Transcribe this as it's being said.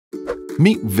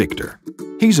Meet Victor.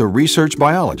 He's a research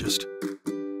biologist.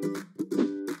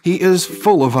 He is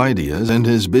full of ideas and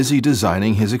is busy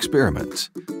designing his experiments.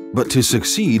 But to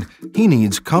succeed, he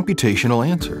needs computational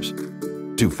answers.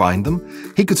 To find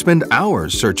them, he could spend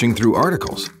hours searching through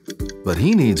articles. But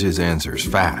he needs his answers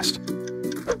fast.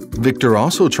 Victor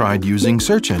also tried using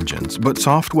search engines, but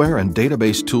software and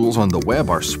database tools on the web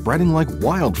are spreading like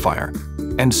wildfire,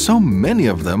 and so many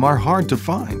of them are hard to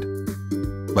find.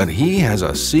 But he has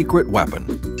a secret weapon: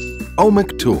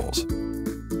 OMICtools,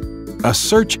 a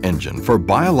search engine for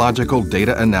biological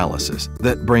data analysis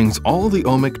that brings all the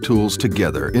OMICtools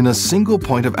together in a single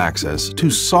point of access to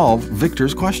solve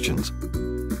Victor's questions.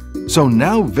 So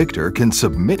now Victor can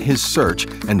submit his search,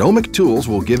 and OMICtools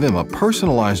will give him a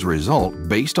personalized result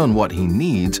based on what he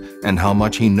needs and how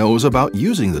much he knows about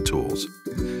using the tools.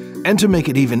 And to make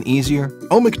it even easier,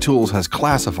 OMICtools has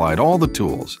classified all the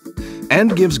tools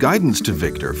and gives guidance to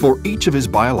Victor for each of his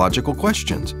biological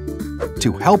questions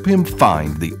to help him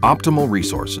find the optimal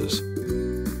resources.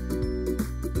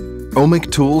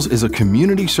 OMICtools is a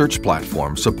community search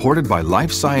platform supported by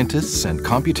life scientists and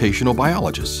computational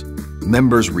biologists.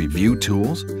 Members review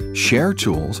tools, share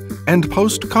tools, and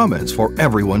post comments for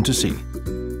everyone to see.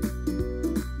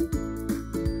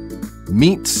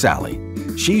 Meet Sally.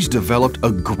 She's developed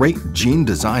a great gene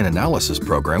design analysis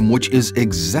program which is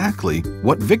exactly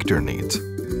what Victor needs.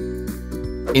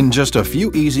 In just a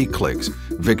few easy clicks,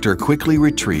 Victor quickly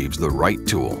retrieves the right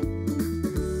tool.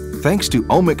 Thanks to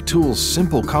OMICtools'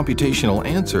 simple computational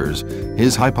answers,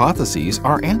 his hypotheses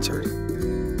are answered.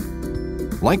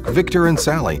 Like Victor and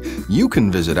Sally, you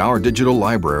can visit our digital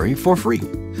library for free.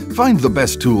 Find the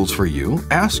best tools for you,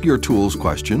 ask your tools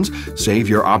questions, save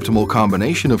your optimal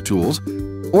combination of tools,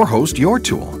 or host your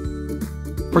tool.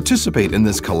 Participate in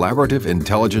this collaborative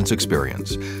intelligence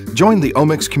experience. Join the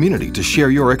Omics community to share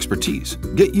your expertise,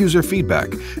 get user feedback,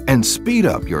 and speed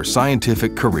up your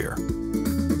scientific career.